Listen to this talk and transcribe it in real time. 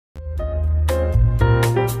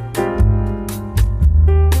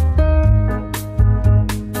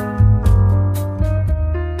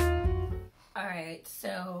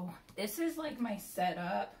this is like my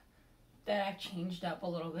setup that I've changed up a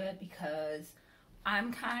little bit because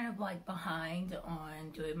I'm kind of like behind on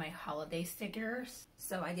doing my holiday stickers.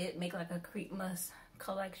 So I did make like a Christmas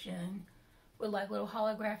collection with like little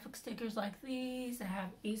holographic stickers like these.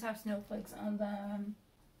 These have snowflakes on them.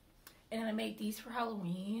 And then I made these for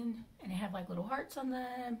Halloween and they have like little hearts on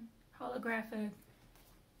them, holographic.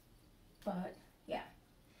 But yeah.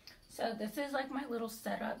 So this is like my little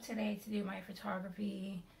setup today to do my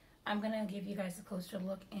photography. I'm gonna give you guys a closer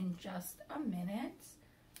look in just a minute.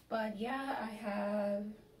 But yeah, I have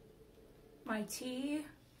my tea.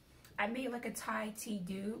 I made like a Thai tea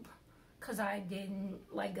dupe because I didn't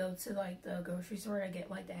like go to like the grocery store to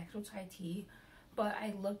get like the actual Thai tea. But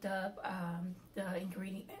I looked up the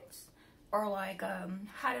ingredients or like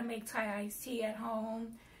how to make Thai iced tea at home.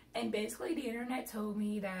 And basically the internet told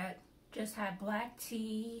me that just have black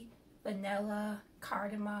tea, vanilla,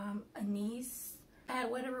 cardamom, anise. Add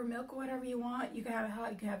whatever milk or whatever you want. You can have it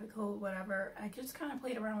hot, you can have it cold, whatever. I just kind of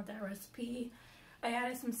played around with that recipe. I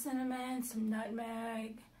added some cinnamon, some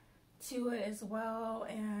nutmeg to it as well,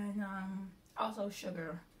 and also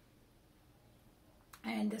sugar.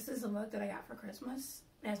 And this is the mug that I got for Christmas.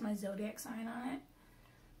 It has my zodiac sign on it.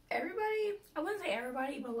 Everybody, I wouldn't say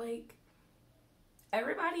everybody, but like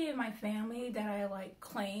everybody in my family that I like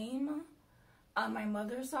claim on my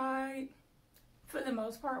mother's side, for the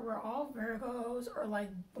most part, we're all Virgos or like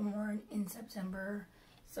born in September.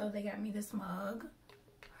 So they got me this mug.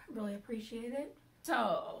 Really appreciate it.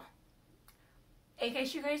 So, in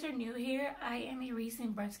case you guys are new here, I am a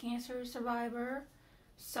recent breast cancer survivor.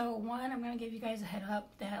 So one, I'm going to give you guys a head up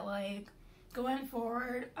that like going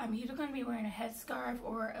forward, I'm either going to be wearing a headscarf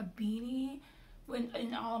or a beanie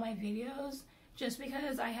in all of my videos. Just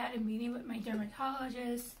because I had a meeting with my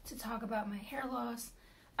dermatologist to talk about my hair loss.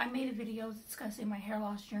 I made a video discussing my hair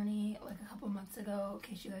loss journey like a couple months ago, in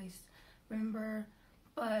case you guys remember.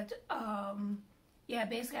 But yeah,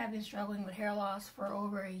 basically I've been struggling with hair loss for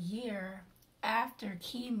over a year after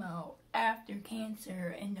chemo, after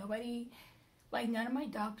cancer, and nobody, like none of my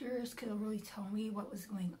doctors could really tell me what was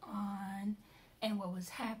going on and what was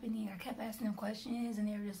happening. I kept asking them questions and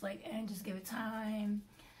they were just like, and just give it time.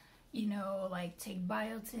 You know, like take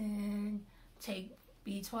biotin, take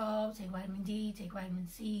B12, take vitamin D, take vitamin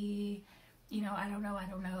C, you know, I don't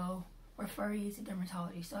know, refer you to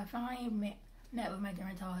dermatology. So I finally met with my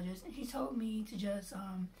dermatologist and she told me to just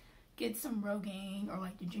get some Rogaine or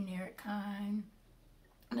like the generic kind.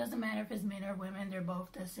 It doesn't matter if it's men or women, they're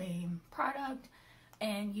both the same product,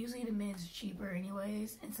 and usually the men's cheaper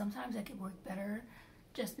anyways, and sometimes that could work better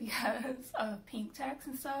just because of pink tax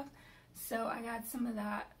and stuff. So I got some of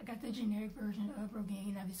that. I got the generic version of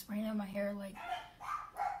Rogaine. I've been spraying on my hair like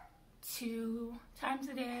 2 times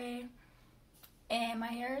a day, and my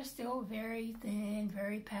hair is still very thin,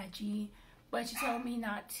 very patchy, but she told me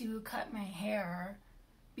not to cut my hair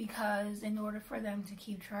because in order for them to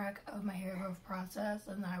keep track of my hair growth process,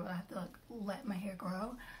 then I would have to like let my hair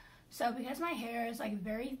grow. So because my hair is like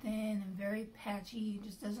very thin and very patchy, it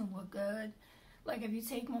just doesn't look good. Like if you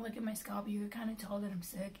take one look at my scalp, you can kind of tell that I'm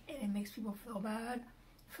sick, and it makes people feel bad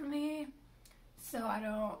for me. So I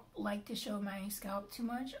don't like to show my scalp too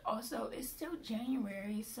much. Also, it's still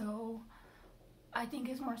January, so I think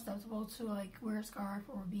it's more acceptable to like wear a scarf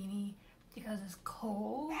or a beanie because it's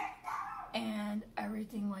cold and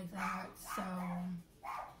everything like that. So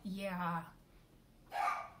yeah.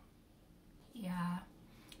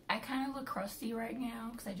 I kind of look crusty right now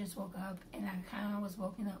because I just woke up and I kind of was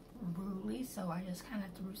woken up rudely, so I just kind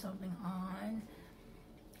of threw something on.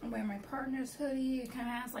 I'm wearing my partner's hoodie. It kind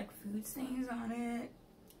of has like food stains on it.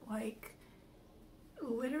 Like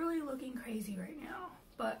literally looking crazy right now.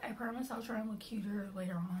 But I promise I'll try and look cuter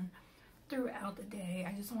later on throughout the day.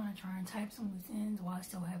 I just want to try and type some loose ends while I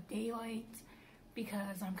still have daylight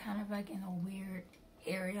because I'm kind of like in a weird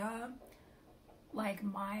area. Like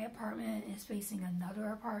my apartment is facing another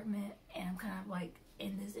apartment and I'm kind of like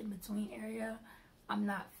in this in-between area. I'm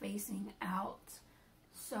not facing out.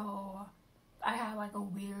 So I have like a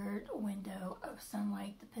weird window of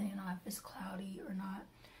sunlight depending on if it's cloudy or not.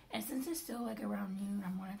 And since it's still like around noon,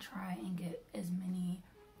 I'm going to try and get as many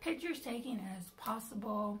pictures taken as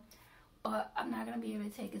possible. But I'm not going to be able to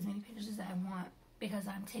take as many pictures as I want because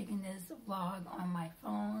I'm taking this vlog on my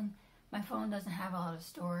phone. My phone doesn't have a lot of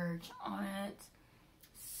storage on it.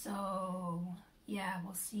 So yeah,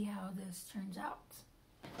 we'll see how this turns out.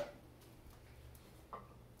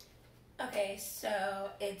 Okay, so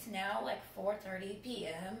it's now like 4:30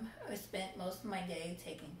 p.m. I spent most of my day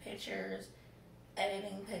taking pictures,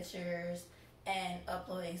 editing pictures, and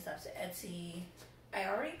uploading stuff to Etsy. I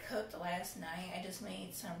already cooked last night. I just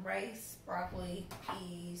made some rice, broccoli,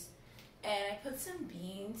 peas, and I put some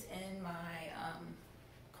beans in my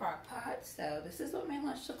crock pot. So this is what my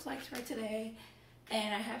lunch looks like for today.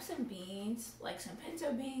 And I have some beans, like some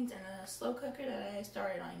pinto beans, in a slow cooker that I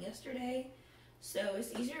started on yesterday. So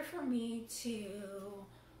it's easier for me to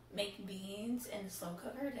make beans in the slow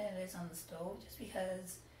cooker than it is on the stove, just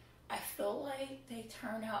because I feel like they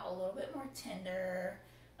turn out a little bit more tender,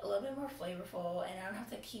 a little bit more flavorful, and I don't have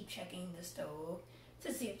to keep checking the stove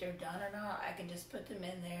to see if they're done or not. I can just put them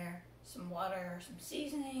in there, some water, some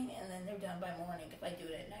seasoning, and then they're done by morning if I do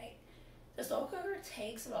it at night. The slow cooker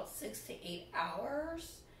takes about 6 to 8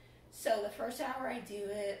 hours. So the first hour I do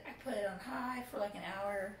it, I put it on high for like an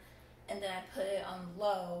hour, and then I put it on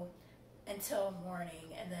low until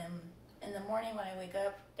morning. And then in the morning when I wake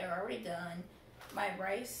up, they're already done. My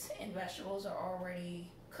rice and vegetables are already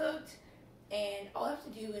cooked, and all I have to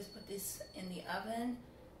do is put this in the oven.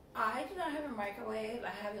 I do not have a microwave. I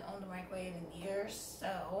haven't owned a microwave in years,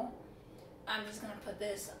 so I'm just gonna put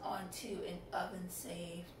this onto an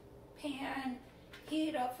oven-safe pan, heat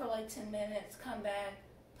it up for like 10 minutes, come back,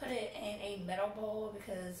 put it in a metal bowl,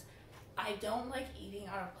 because I don't like eating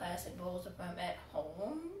out of plastic bowls if I'm at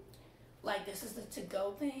home. Like, this is the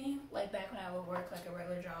to-go thing. Like, back when I would work like a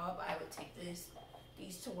regular job, I would take these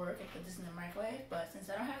to work and put this in the microwave. But since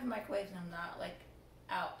I don't have a microwave and I'm not like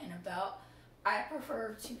out and about, I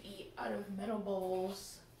prefer to eat out of metal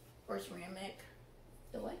bowls or ceramic,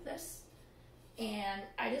 like this. And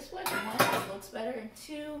I just like, one, it looks better, and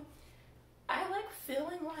two, I like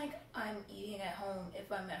feeling like I'm eating at home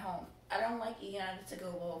if I'm at home. I don't like eating out of a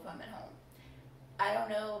to-go bowl if I'm at home. I don't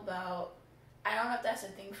know if that's a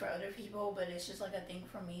thing for other people, but it's just like a thing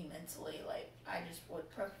for me mentally. Like, I just would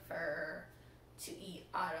prefer to eat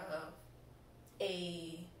out of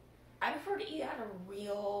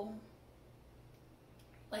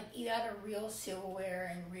real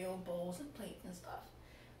silverware and real bowls and plates and stuff.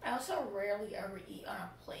 I also rarely ever eat on a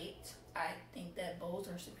plate. I think that bowls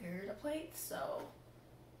are superior to plates, so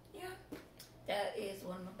yeah, that is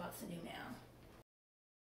what I'm about to do now.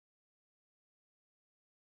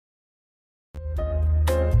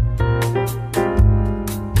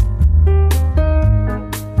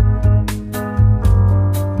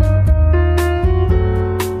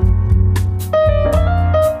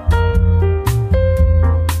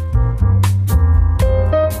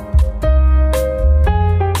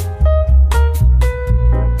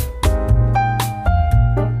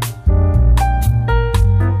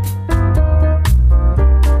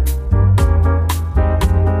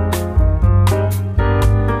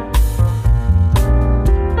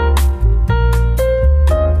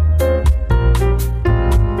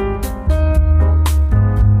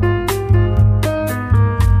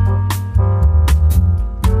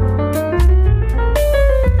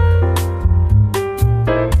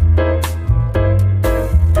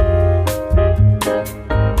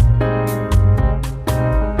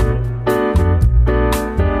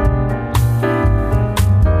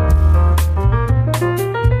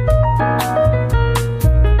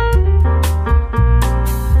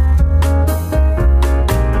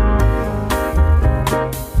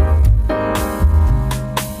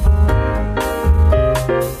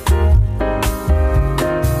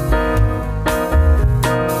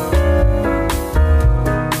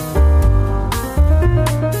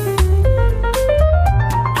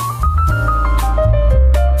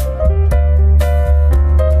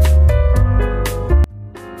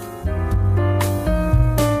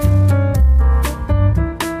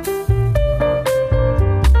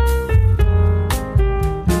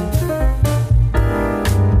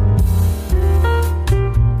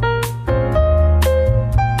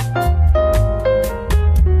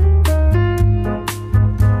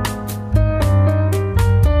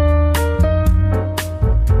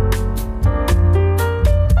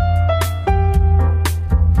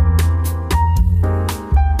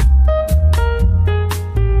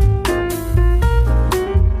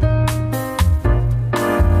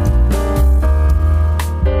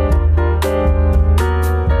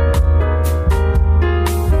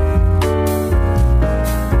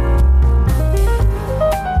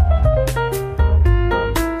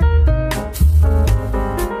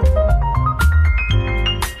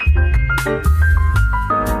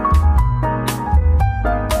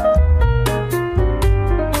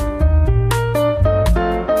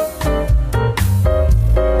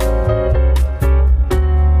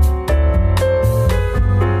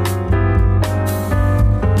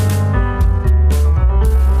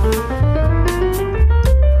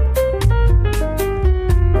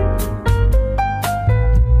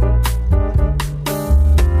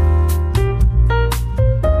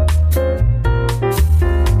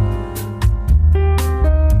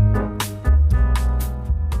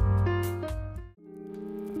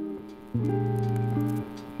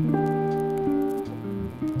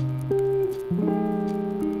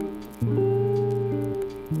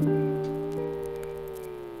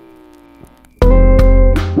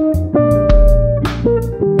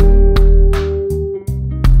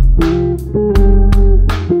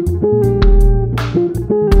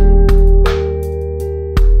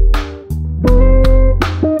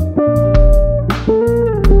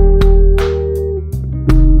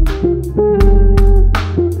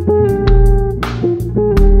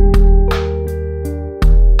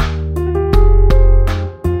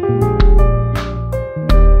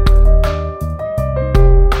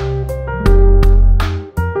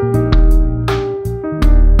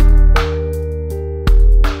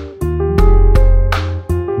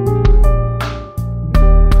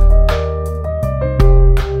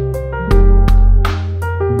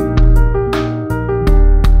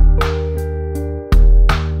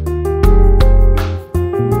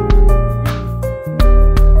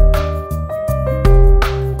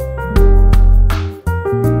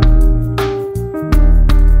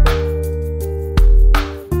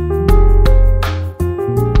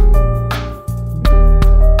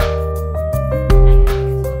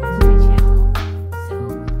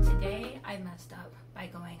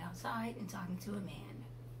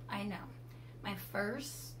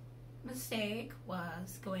 first mistake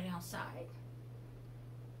was going outside.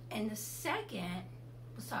 And the second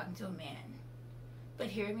was talking to a man. But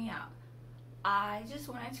hear me out. I just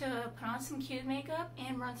wanted to put on some cute makeup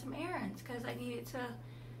and run some errands because I needed to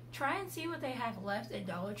try and see what they have left at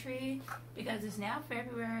Dollar Tree, because it's now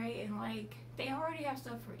February and like they already have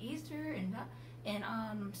stuff for Easter and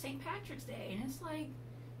St. Patrick's Day, and it's like,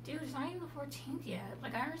 dude, it's not even the 14th yet.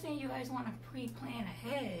 Like, I understand you guys want to pre-plan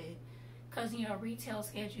ahead because, you know, retail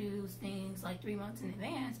schedules things like 3 months in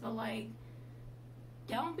advance, but like,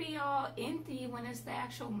 don't be all empty when it's the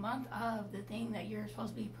actual month of the thing that you're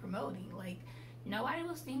supposed to be promoting. Like, nobody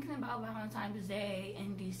was thinking about Valentine's Day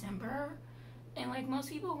in December, and like most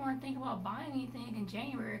people weren't thinking about buying anything in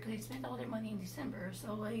January because they spent all their money in December.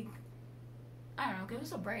 So like, I don't know, give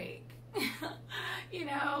us a break. You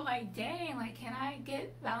know, like, dang, like, can I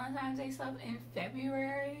get Valentine's Day stuff in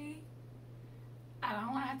February? I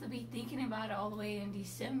don't want to have to be thinking about it all the way in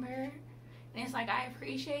December. And it's like, I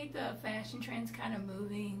appreciate the fashion trends kind of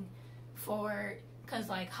moving forward, because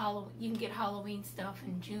like you can get Halloween stuff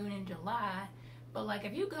in June and July, but like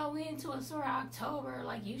if you go into a store in October,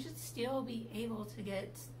 like you should still be able to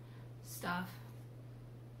get stuff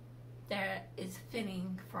that is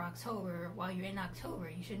fitting for October while you're in October.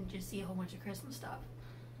 You shouldn't just see a whole bunch of Christmas stuff.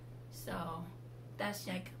 So that's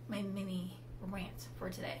like my mini rant for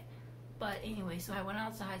today. But anyway, so I went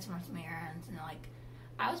outside to run some errands, and like,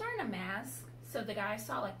 I was wearing a mask, so the guy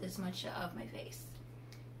saw like this much of my face.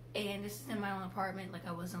 And this is in my own apartment, like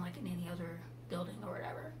I wasn't like in any other building or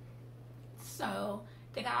whatever. So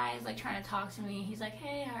the guy is like trying to talk to me. He's like,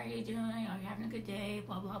 hey, how are you doing? Are you having a good day?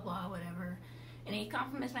 Blah, blah, blah, whatever. And he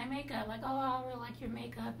compliments my makeup, like, oh, I really like your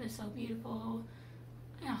makeup. It's so beautiful.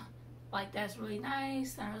 Yeah, like, that's really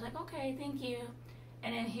nice. And I was like, okay, thank you.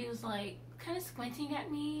 And then he was like kind of squinting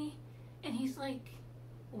at me. And he's like,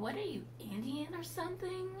 what are you, Indian or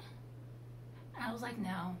something? And I was like,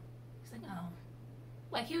 no. He's like, oh.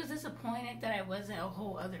 Like, he was disappointed that I wasn't a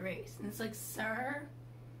whole other race. And it's like, sir,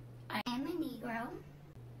 I am a Negro.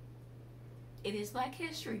 It is Black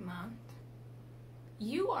History Month.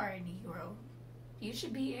 You are a Negro. You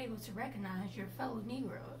should be able to recognize your fellow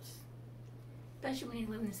Negroes, especially when you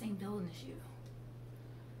live in the same building as you.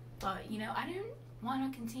 But, you know, I didn't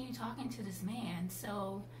want to continue talking to this man,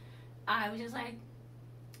 so I was just like,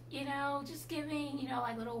 you know, just giving, you know,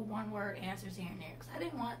 like little one-word answers here and there, because I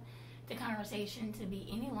didn't want the conversation to be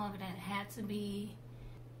any longer than it had to be.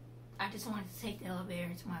 I just wanted to take the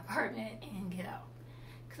elevator to my apartment and get out.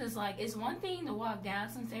 Because, like, it's one thing to walk down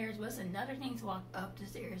some stairs, but it's another thing to walk up the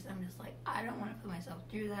stairs. I'm just like, I don't want to put myself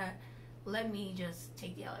through that. Let me just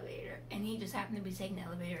take the elevator. And he just happened to be taking the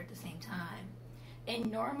elevator at the same time. And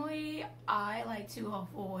normally, I like to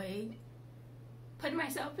avoid putting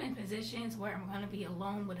myself in positions where I'm going to be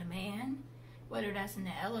alone with a man, whether that's in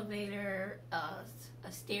the elevator,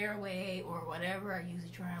 a stairway, or whatever. I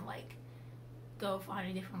usually try to, like, go find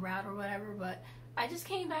a different route or whatever, but I just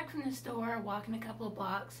came back from the store, walking a couple of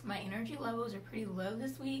blocks. My energy levels are pretty low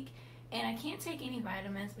this week, and I can't take any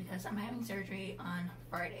vitamins because I'm having surgery on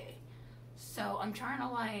Friday. So I'm trying to,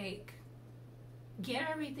 like, get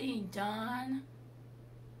everything done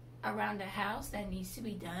around the house that needs to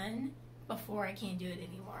be done before I can't do it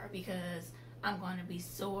anymore, because I'm going to be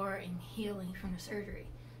sore and healing from the surgery.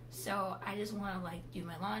 So I just want to, like, do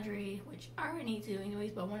my laundry, which I already need to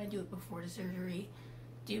anyways, but I want to do it before the surgery.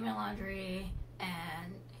 Do my laundry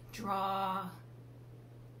and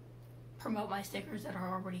promote my stickers that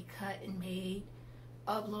are already cut and made,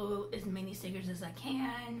 upload as many stickers as I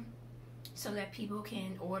can so that people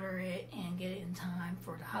can order it and get it in time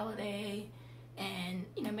for the holiday, and,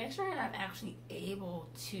 you know, make sure that I'm actually able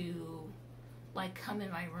to, like, come in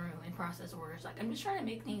my room and process orders. Like, I'm just trying to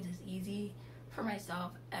make things as easy for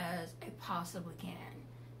myself as I possibly can.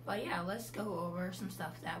 But yeah, let's go over some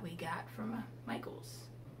stuff that we got from Michael's.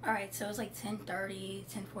 Alright, so it's like 10:30,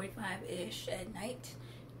 10:45-ish at night,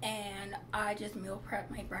 and I just meal prepped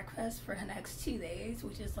my breakfast for the next 2 days,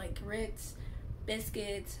 which is like grits,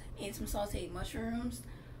 biscuits, and some sauteed mushrooms.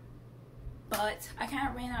 But I kind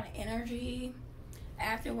of ran out of energy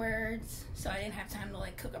afterwards, so I didn't have time to,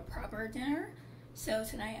 like, cook a proper dinner. So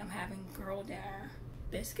tonight I'm having girl dinner: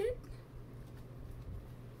 biscuit,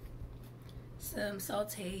 some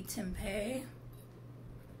sauteed tempeh,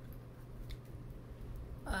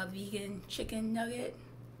 a vegan chicken nugget,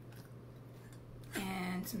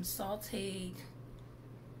 and some sauteed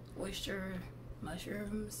oyster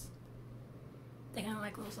mushrooms. They kind of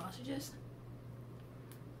like little sausages.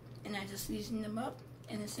 And I just seasoned them up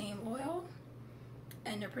in the same oil,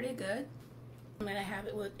 and they're pretty good. I'm gonna have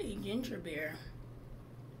it with a ginger beer.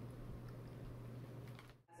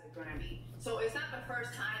 Grammy. So it's not the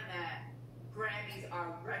first time that Grammys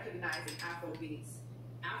are recognizing Afrobeats.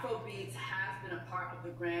 Afrobeats has been a part of the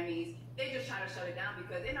Grammys. They just try to shut it down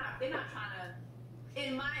because they're not trying to,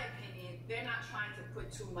 in my opinion, they're not trying to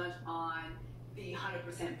put too much on the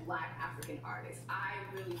 100% Black African artists. I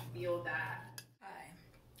really feel that. Hi.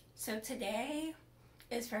 So today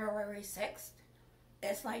is February 6th.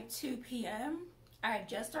 It's like 2 p.m. I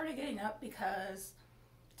just started getting up because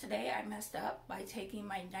today I messed up by taking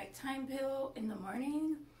my nighttime pill in the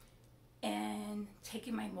morning and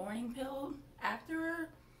taking my morning pill after.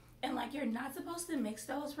 And like, you're not supposed to mix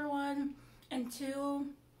those, for one. And two,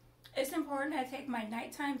 it's important I take my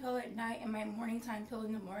nighttime pill at night and my morning time pill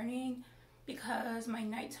in the morning, because my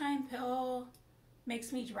nighttime pill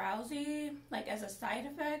makes me drowsy, like as a side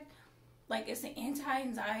effect. Like, it's an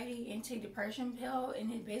anti-anxiety, anti-depression pill,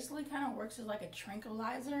 and it basically kind of works as like a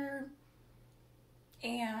tranquilizer.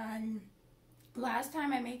 And last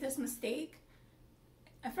time I made this mistake,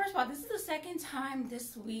 and first of all, this is the second time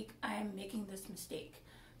this week I am making this mistake.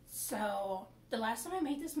 So the last time I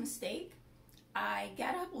made this mistake, I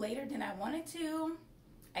got up later than I wanted to.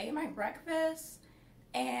 I ate my breakfast,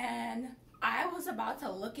 and I was about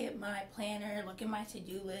to look at my planner, look at my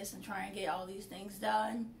to-do list, and try and get all these things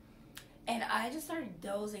done. And I just started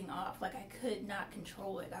dozing off. Like, I could not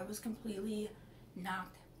control it. I was completely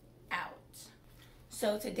knocked out.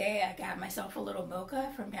 So today I got myself a little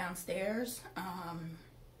mocha from downstairs. I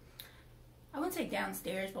wouldn't say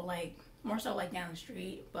downstairs, but like more so like down the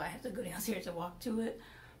street. But I have to go downstairs to walk to it.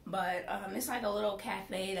 But it's like a little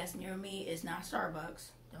cafe that's near me. It's not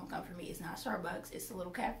Starbucks. Don't come for me. It's not Starbucks. It's a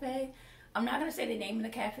little cafe. I'm not going to say the name of the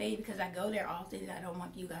cafe because I go there often. I don't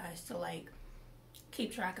want you guys to like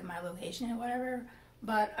keep track of my location and whatever.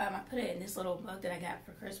 But I put it in this little mug that I got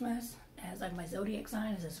for Christmas. It has like my zodiac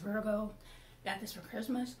sign. It's this Virgo. Got this for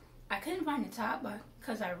Christmas. I couldn't find the top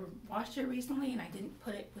because I washed it recently and I didn't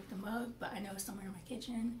put it with the mug, but I know it's somewhere in my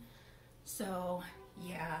kitchen. So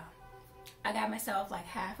yeah, I got myself like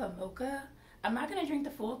half a mocha. I'm not gonna drink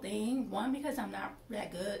the full thing. One, because I'm not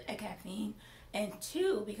that good at caffeine, and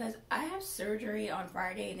two, because I have surgery on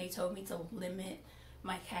Friday and they told me to limit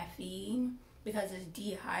my caffeine because it's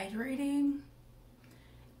dehydrating.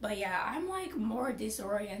 But yeah, I'm like more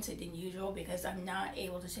disoriented than usual because I'm not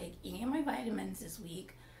able to take any of my vitamins this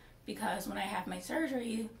week, because when I have my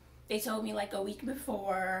surgery, they told me like a week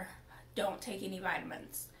before, don't take any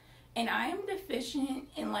vitamins. And I am deficient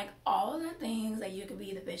in like all of the things that you could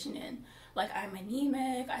be deficient in. Like, I'm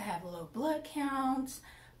anemic, I have low blood counts,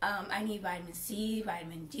 I need vitamin C,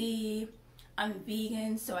 vitamin D, I'm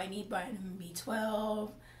vegan, so I need vitamin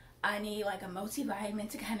B12, I need like a multivitamin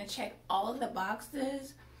to kind of check all of the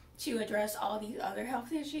boxes to address all these other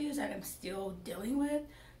health issues that I'm still dealing with.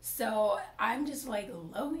 So I'm just like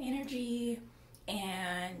low energy,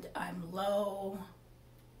 and I'm low,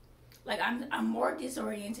 like I'm more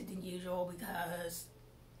disoriented than usual because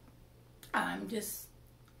I'm just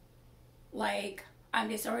like, I'm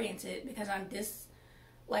disoriented because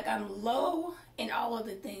I'm low in all of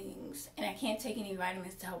the things, and I can't take any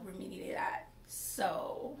vitamins to help remedy that.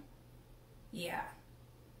 So yeah.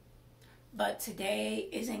 But today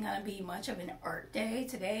isn't gonna be much of an art day.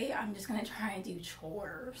 Today I'm just gonna try and do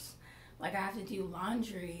chores. Like, I have to do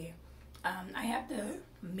laundry. I have to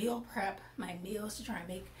meal prep my meals to try and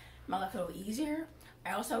make my life a little easier.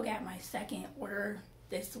 I also got my second order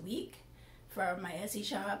this week for my Etsy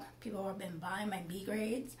shop. People have been buying my B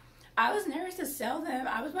grades. I was nervous to sell them.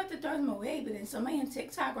 I was about to throw them away, but then somebody on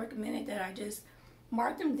TikTok recommended that I just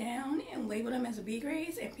mark them down and label them as B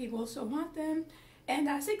grades, and people still want them. And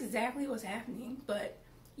that's exactly what's happening. But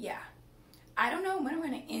yeah, I don't know when I'm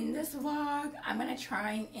going to end this vlog. I'm going to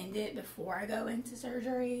try and end it before I go into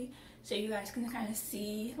surgery, so you guys can kind of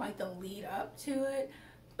see like the lead up to it.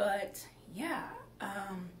 But yeah,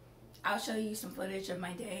 I'll show you some footage of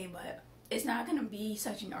my day, but it's not going to be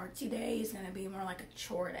such an artsy day. It's going to be more like a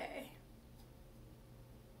chore day.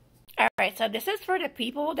 Alright, so this is for the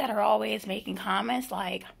people that are always making comments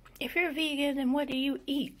like, if you're vegan, then what do you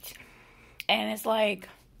eat? And it's like,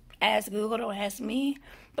 ask Google, don't ask me.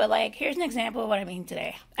 But like, here's an example of what I mean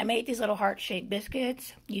today. I made these little heart-shaped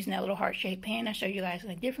biscuits using that little heart-shaped pan I showed you guys in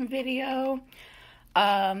a different video.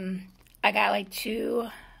 I got like 2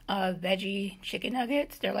 veggie chicken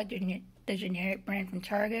nuggets. They're like the generic brand from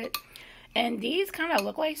Target. And these kind of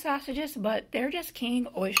look like sausages, but they're just king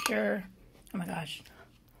oyster. Oh my gosh.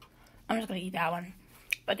 I'm just going to eat that one.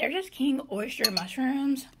 But they're just king oyster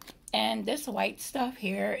mushrooms. And this white stuff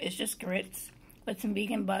here is just grits with some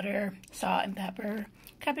vegan butter, salt, and pepper.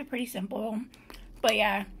 Kept it pretty simple. But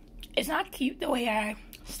yeah, it's not cute the way I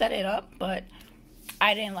set it up, but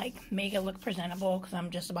I didn't like make it look presentable because I'm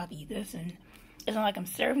just about to eat this, and it's not like I'm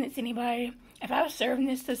serving it to anybody. If I was serving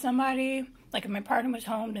this to somebody, like if my partner was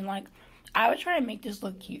home, then like I would try to make this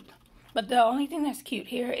look cute. But the only thing that's cute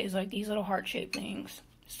here is like these little heart-shaped things.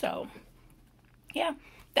 So yeah,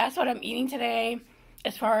 that's what I'm eating today.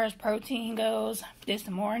 As far as protein goes, this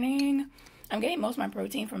morning, I'm getting most of my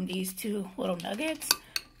protein from these 2 little nuggets.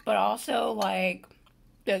 But also, like,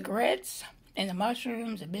 the grits and the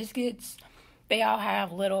mushrooms, the biscuits, they all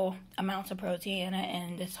have little amounts of protein in it.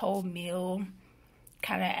 And this whole meal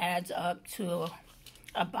kind of adds up to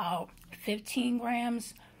about 15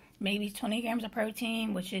 grams, maybe 20 grams of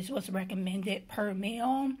protein, which is what's recommended per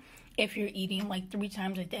meal if you're eating, like, 3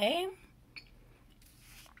 times a day.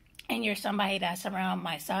 And you're somebody that's around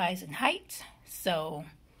my size and height. So,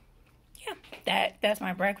 yeah, that's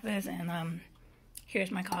my breakfast. And here's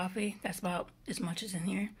my coffee. That's about as much as in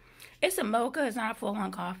here. It's a mocha. It's not a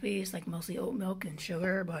full-on coffee. It's like mostly oat milk and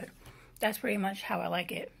sugar. But that's pretty much how I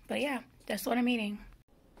like it. But yeah, that's what I'm eating.